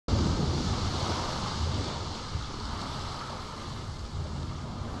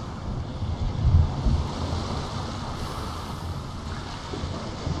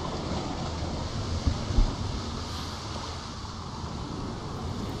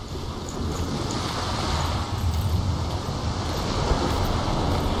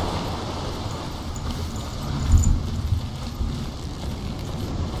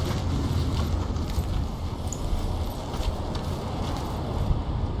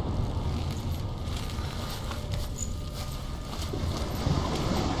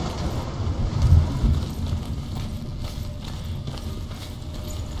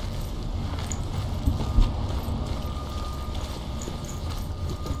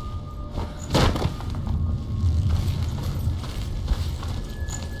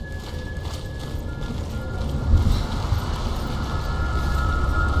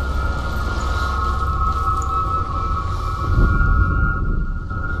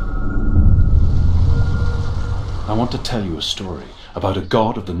I want to tell you a story about a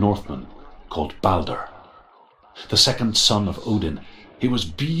god of the Northmen called BALDR. The second son of Odin, he was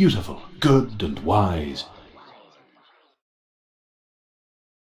beautiful, good and wise.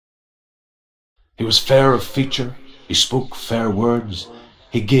 He was fair of feature, he spoke fair words,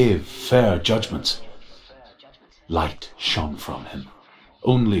 he gave fair judgments. Light shone from him,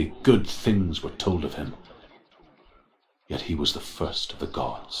 only good things were told of him. Yet he was the first of the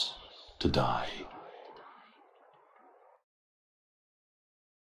gods to die.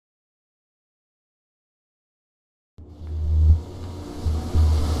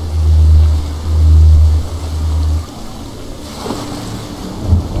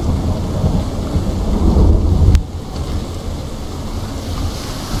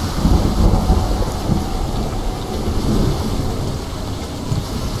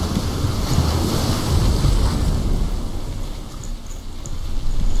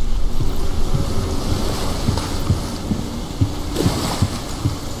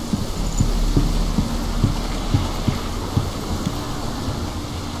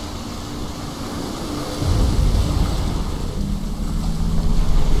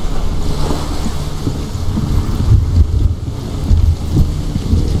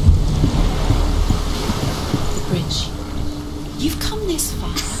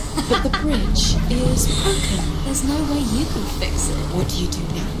 But the bridge is broken. There's no way you can fix it. What do you do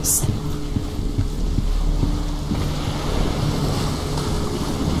now, Senua?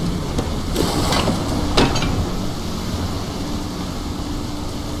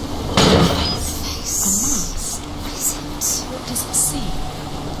 Face. A mask. What is it? What does it see?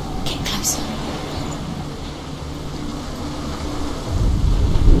 Get closer.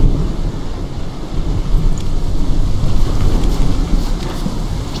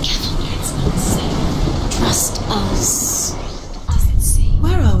 Trust us. Does it see?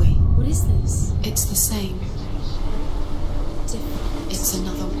 Where are we? What is this? It's the same. Different. It's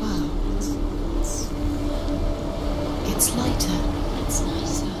another world. It's lighter. It's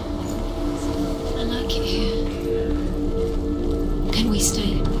nicer. I like it here. Can we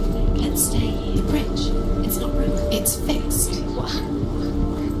stay? Let's stay. The bridge. It's not broken. It's fixed. What?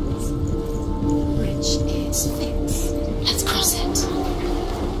 The bridge is fixed. Let's cross it.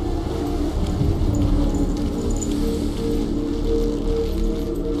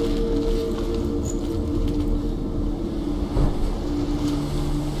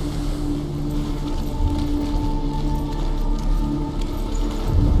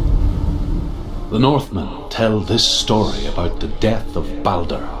 The Northmen tell this story about the death of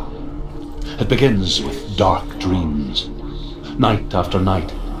BALDR. It begins with dark dreams. Night after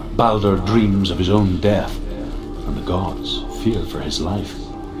night, BALDR dreams of his own death, and the gods fear for his life.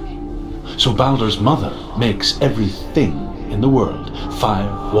 So BALDR's mother makes everything in the world: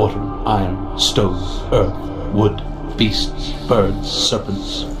 fire, water, iron, stone, earth, wood, beasts, birds,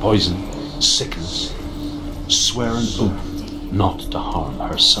 serpents, poison, sickness, swear an oath not to harm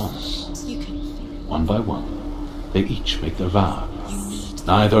her son. One by one, they each make their vow.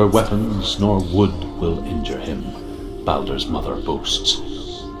 Neither weapons nor wood will injure him, BALDR's mother boasts.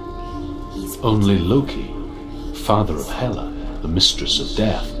 Only Loki, father of Hela, the mistress of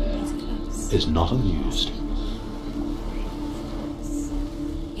death, is not amused.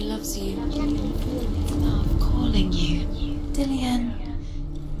 He loves you. Love calling you. Dillian.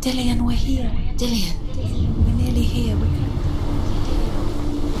 Dillian, we're here. Dillian. We're nearly here.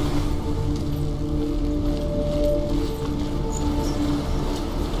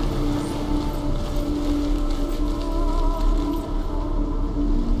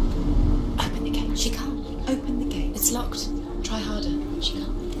 She can't. Open the gate. It's locked. Try harder. She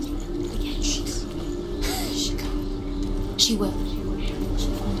can't. The gate. She can't. She can't. She will.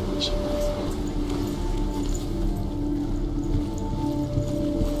 She'll find a way. She will.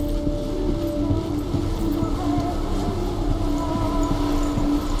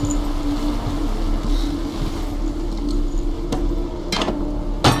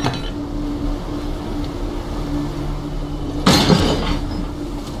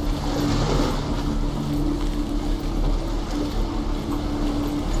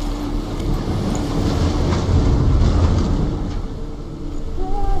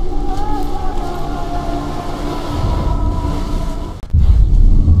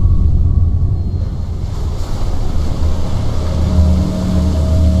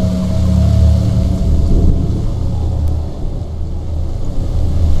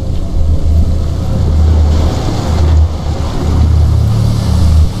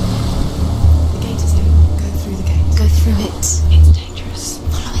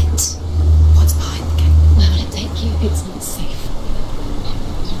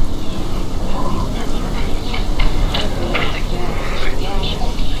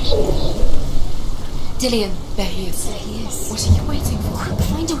 Dillion. There he is. There he is. What are you waiting for?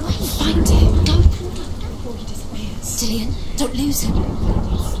 Find a way. Find him. Go. Before he disappears. Dillion, don't lose him.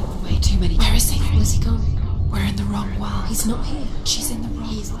 Way too many. Where is he? Where's he gone? We're in the wrong world. He's not here. She's in the wrong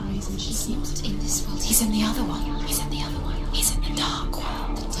He's world. He's not in this world. He's in the other one. He's in the other one. He's in the dark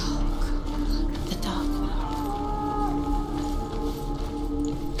world. The dark. The dark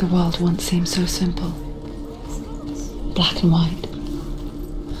world. The world once seemed so simple. Black and white.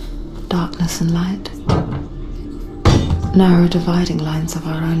 Darkness and light. Narrow dividing lines of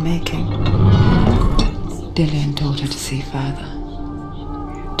our own making. Dillion taught her to see further.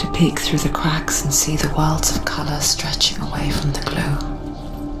 To peek through the cracks and see the worlds of colour stretching away from the glue.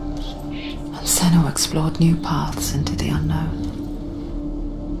 And Senua explored new paths into the unknown.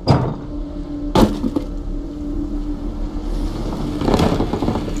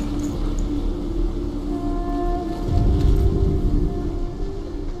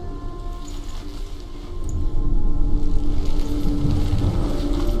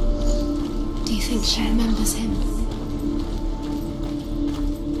 Do you think she remembers him?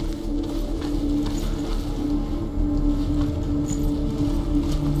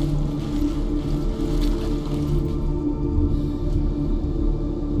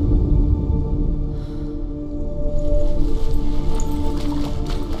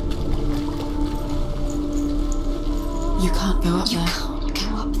 You can't go up You there. can't go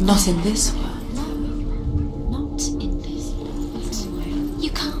up Not there. in this world. No, not in this world. You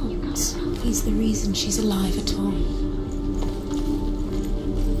can't. He's the reason she's alive at all.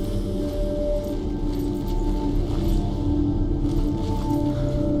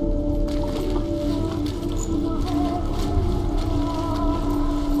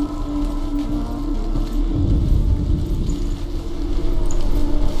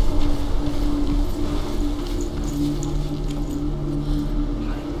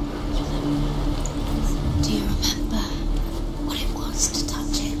 Do you remember what it was to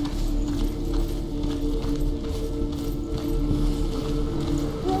touch him?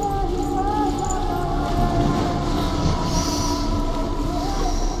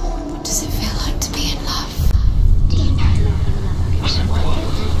 What does it feel like to be in love?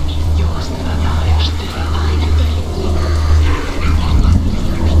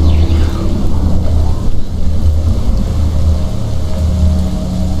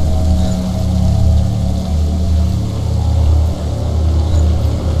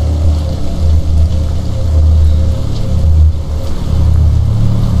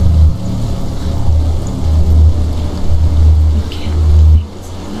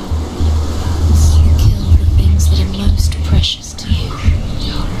 You kill the things that are most precious to you.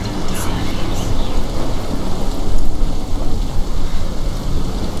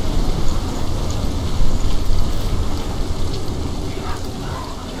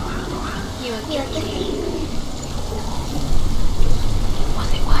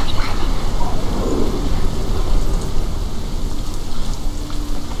 Was it worth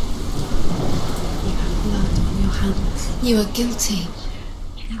You have blood on your hands. it? You are guilty.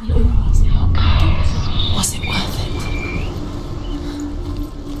 You will always know. Was it worth it?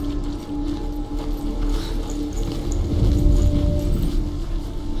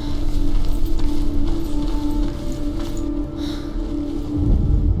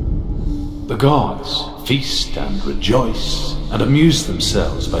 The gods feast and rejoice and amuse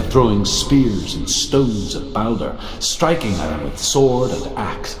themselves by throwing spears and stones at Balder, striking at him with sword and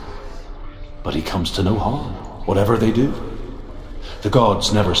axe. But he comes to no harm, whatever they do. The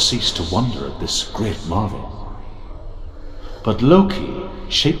gods never cease to wonder at this great marvel. But Loki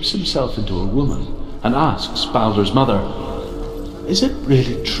shapes himself into a woman and asks Balder's mother, "Is it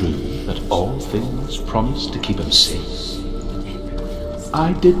really true that all things promise to keep him safe?"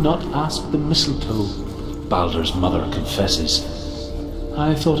 "I did not ask the mistletoe," Balder's mother confesses.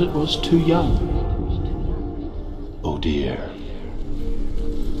 "I thought it was too young." Oh dear.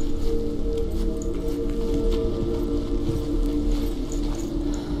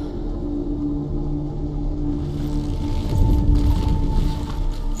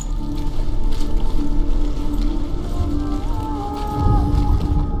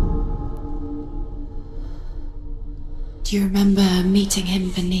 Do you remember meeting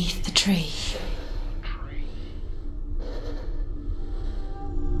him beneath the tree?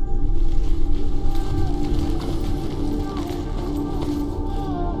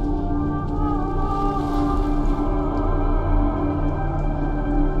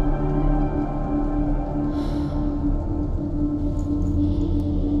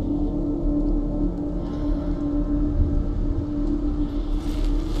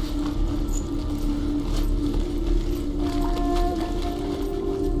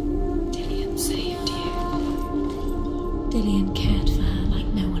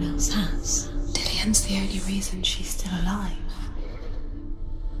 reason she's still alive.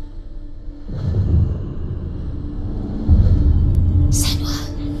 Senua,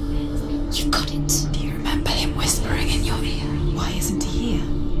 you've got it. Do you remember him whispering in your ear? Why isn't he here?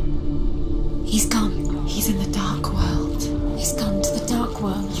 He's gone. He's in the dark world. He's gone to the dark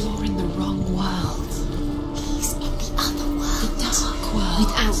world. You're in the wrong world. He's in the other world. The dark world.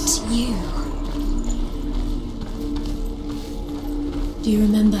 Without you. Do you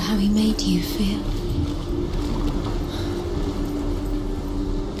remember how he made you feel?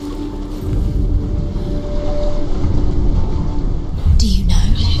 Do you know?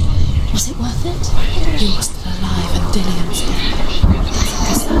 Was it worth it? You're still alive and Dillian's dead. Doesn't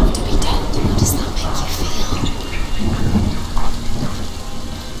deserve to be dead. How does that make you feel?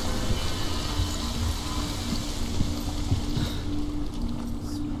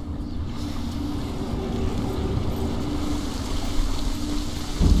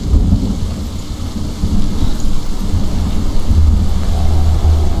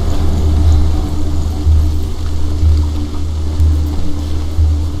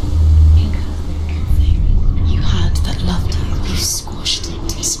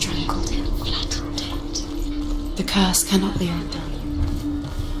 The curse cannot be undone.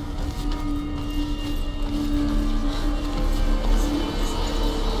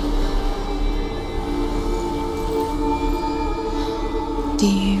 Do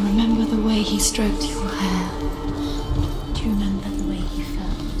you remember the way he stroked your hair? Do you remember the way you felt?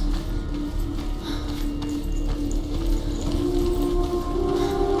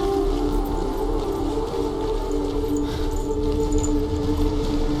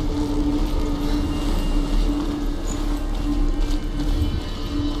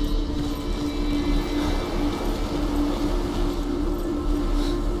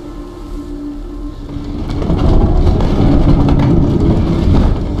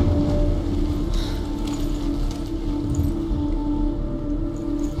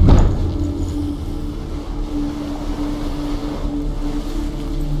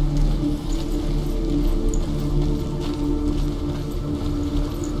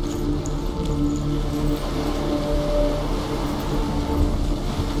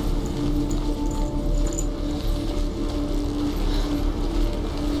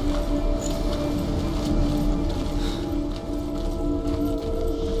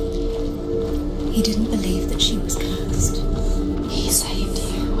 He didn't believe that she was cursed. He saved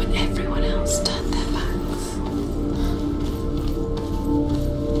you when everyone else turned their backs.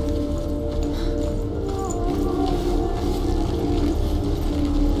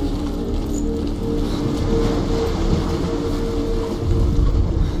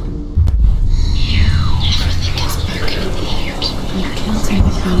 Everything is broken in the end. You killed him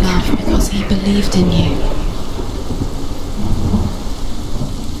with your love because he believed in you.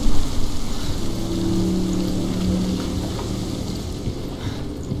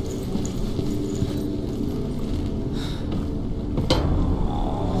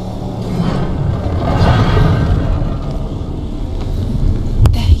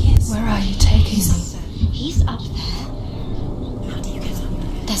 He's up there. How do you get up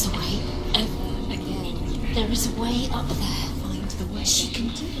there? There's a way. There is a way up there. Find the way. She can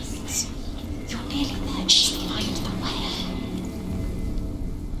do this. You're nearly there. She'll find the way.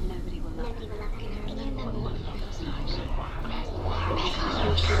 Nobody will love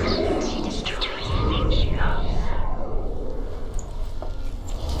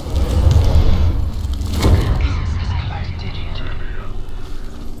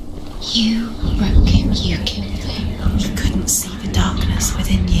You broke him, you killed him. You couldn't see the darkness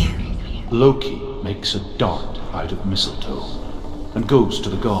within you. Loki makes a dart out of mistletoe and goes to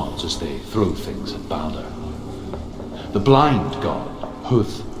the gods as they throw things at Balder. The blind god,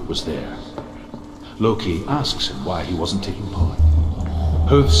 Huth, was there. Loki asks him why he wasn't taking part.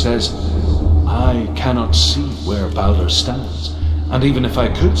 Huth says, I cannot see where Balder stands, and even if I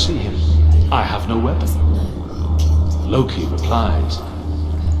could see him, I have no weapon. Loki replies,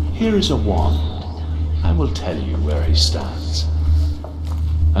 here is a wand. I will tell you where he stands.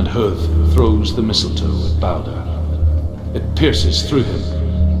 And Huth throws the mistletoe at Balder. It pierces through him,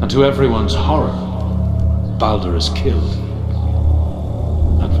 and to everyone's horror, Balder is killed.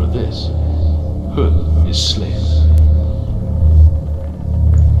 And for this, Huth is slain.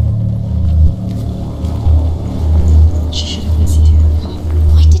 She should have listened to her father.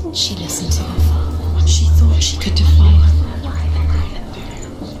 Why didn't she listen to her father? She thought she could defy him.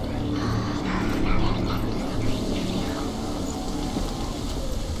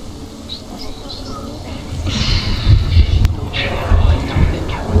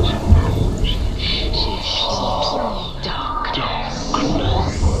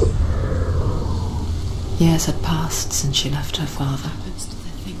 years had passed since she left her father.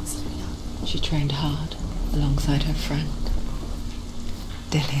 She trained hard alongside her friend,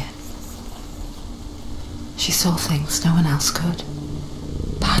 Dillian. She saw things no one else could.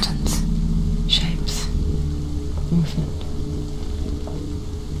 Patterns, shapes, movement.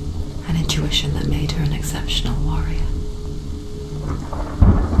 An intuition that made her an exceptional warrior.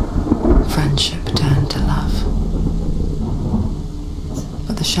 Friendship turned to love.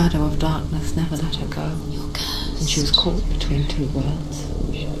 But the shadow of darkness never let her go, and she was caught between two worlds.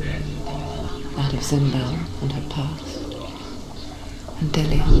 That of Zimbel and her past, and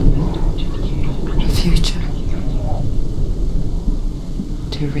Dillian, her future.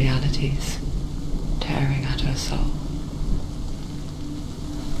 Two realities tearing at her soul.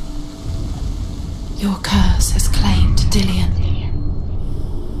 Your curse has claimed Dillian.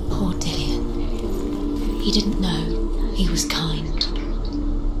 Poor Dillian. He didn't know. He was kind.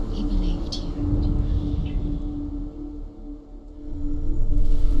 He believed you.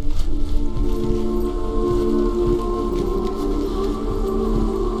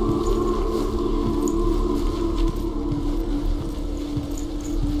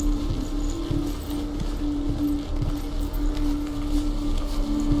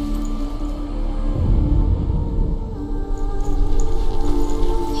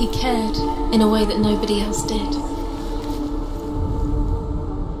 He cared in a way that nobody else did.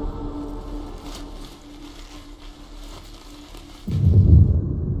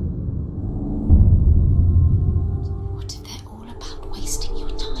 What if they're all about wasting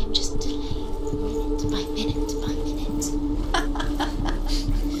your time, just delaying minute by minute by minute?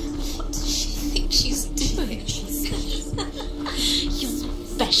 What does she think she's doing? You're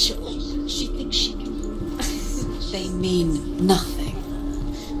special. She thinks she can. They mean nothing.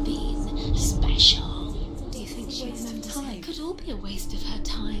 A waste of her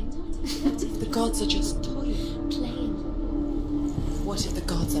time. What if the gods are just toying? Playing. What if the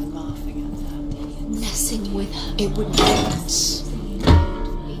gods are laughing at her? Messing with her. It would be the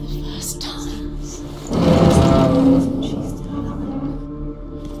first time.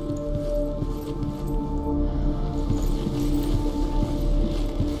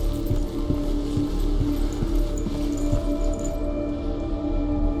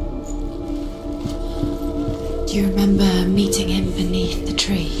 Do you remember meeting him beneath the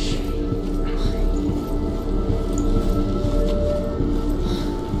tree?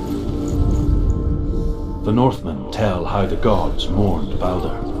 The Northmen tell how the gods mourned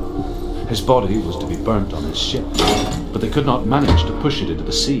Baldur. His body was to be burnt on his ship, but they could not manage to push it into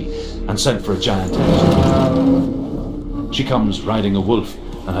the sea, and sent for a giantess. She comes riding a wolf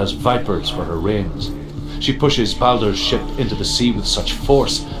and has vipers for her reins. She pushes Baldur's ship into the sea with such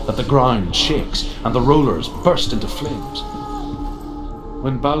force that the ground shakes and the rollers burst into flames.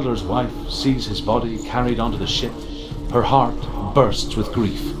 When Baldur's wife sees his body carried onto the ship, her heart bursts with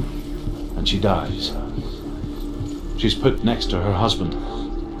grief, and she dies. She's put next to her husband,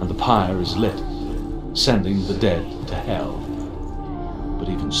 and the pyre is lit, sending the dead to hell. But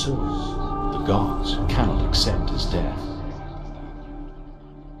even so, the gods cannot accept his death.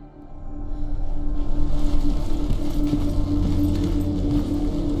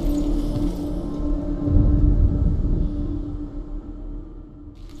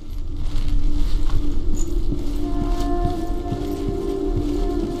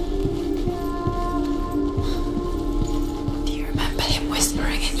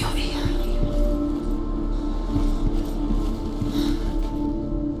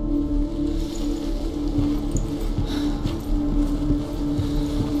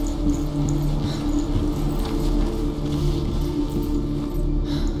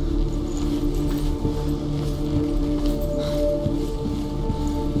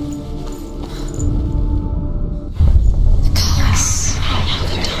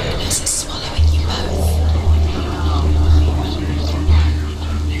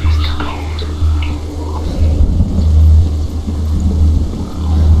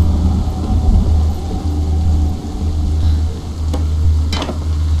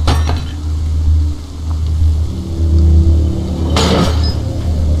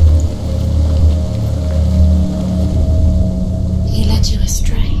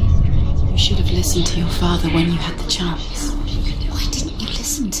 When you had the chance. Why didn't you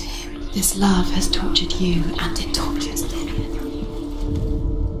listen to him? This love has tortured you, and it tortures Dillian.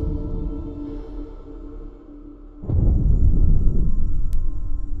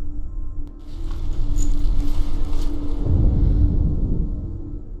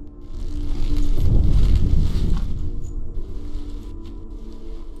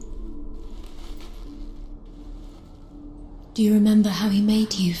 Do you remember how he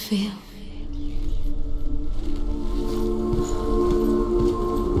made you feel?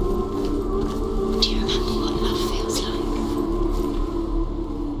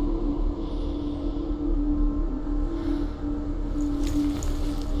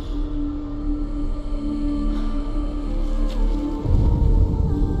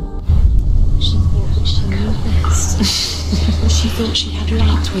 She thought she had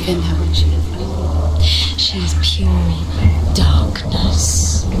light within her when she was born. She's pure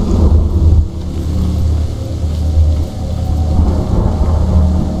darkness.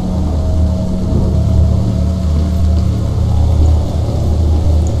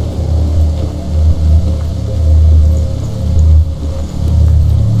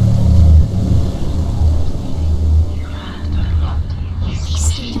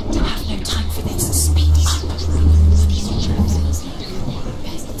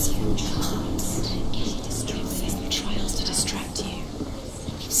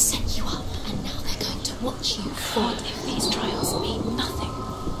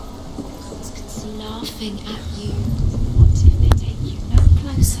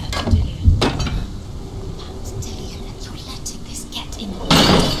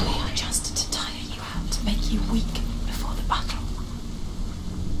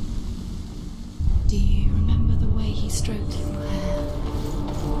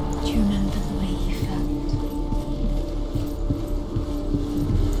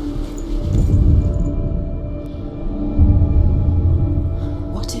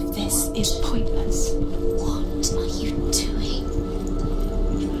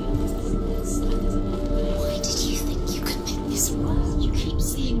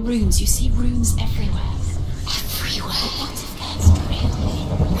 You see runes everywhere. Everywhere? What if that's real?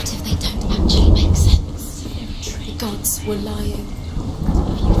 What if they don't actually make sense? The gods were lying.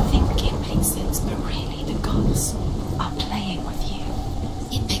 You think it makes sense, but really the gods are playing with you.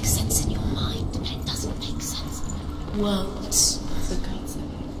 It makes sense in your mind, but it doesn't make sense. Worlds, the gods are,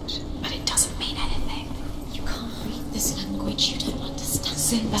 but it doesn't mean anything. You can't read this language, you don't understand.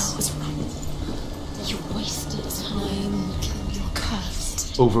 Sinbel was right. You wasted time. You're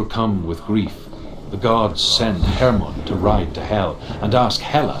cursed. Overcome with grief, the gods send Hermod to ride to Hell and ask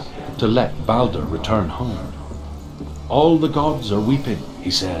Hela to let Baldur return home. All the gods are weeping,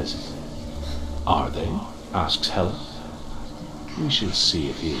 he says. Are they? Asks Hela. We shall see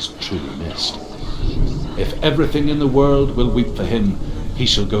if he is truly missed. If everything in the world will weep for him, he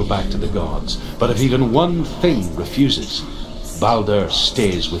shall go back to the gods. But if even one thing refuses, Baldur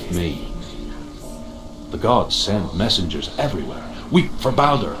stays with me. The gods send messengers everywhere. Weep for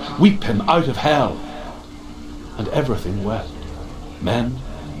Baldur, weep him out of hell. And everything wept. Men,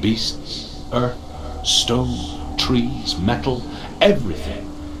 beasts, earth, stone, trees, metal, everything.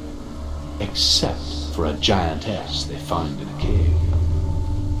 Except for a giantess they found in a cave.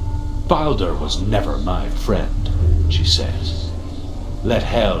 Baldur was never my friend, she says. Let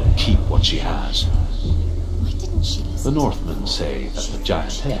Hel keep what she has. Why didn't she listen? The Northmen say that the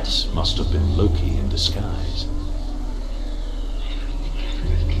giantess must have been Loki in disguise.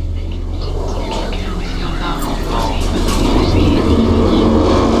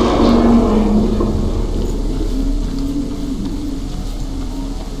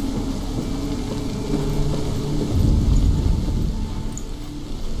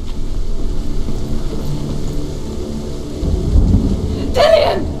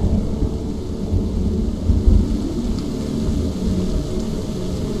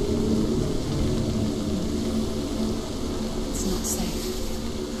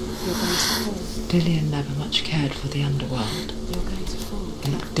 Dillion never much cared for the underworld. You're going to fall.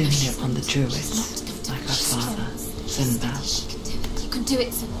 He looked dimly upon the druids, like her father, Senua. You can do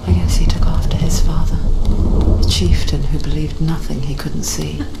it. I guess he took after his father, a chieftain who believed nothing he couldn't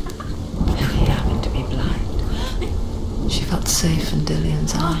see. And he happened to be blind. She felt safe in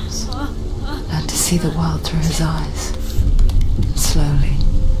Dillion's arms, learned to see the world through his eyes. And slowly,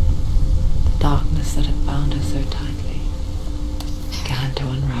 the darkness that had bound her so tightly began to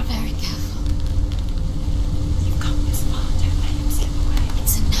unravel. Very careful. You've come this far, don't let him slip away.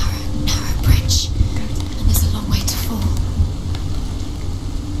 It's a narrow bridge. And there's a long way to fall.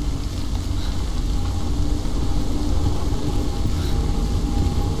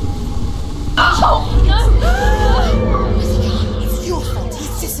 Oh! No! Where's he gone? It's your fault.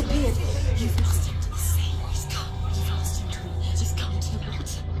 He's disappeared. You've lost him to the sea. He's gone. You've lost him to the... He's gone to the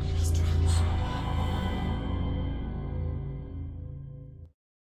water. He's drowned.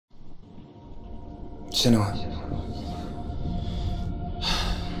 Senua,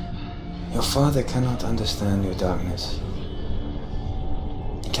 your father cannot understand your darkness.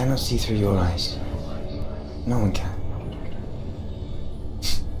 He cannot see through your eyes. No one can.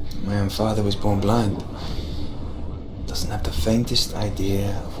 My own father was born blind. Doesn't have the faintest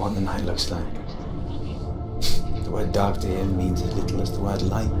idea of what the night looks like. The word dark to him means as little as the word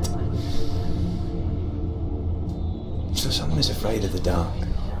light. So someone is afraid of the dark.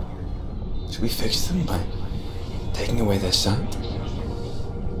 Should we fix them by taking away their sight?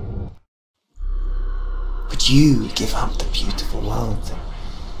 But you give up the beautiful world.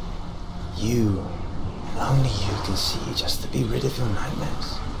 You, and only you, can see just to be rid of your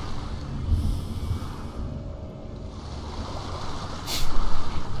nightmares.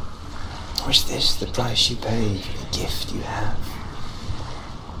 Or is this the price you pay for the gift you have?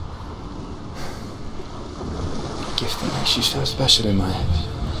 A gift that makes you so special in my head.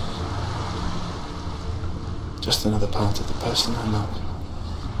 Just another part of the person I love.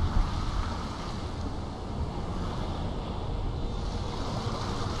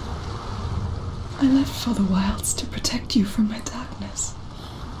 I left for the wilds to protect you from my darkness.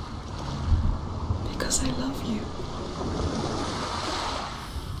 Because I love you.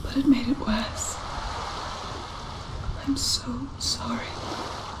 But it made it worse. I'm so sorry.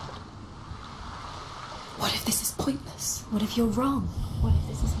 What if this is pointless? What if you're wrong? What if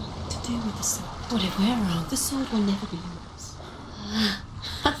this has nothing to do with the sword? What if we're wrong? The sword will never be yours.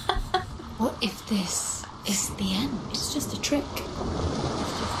 What if this is the end? It's just a trick. It's just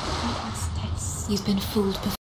a pointless test. You've been fooled before.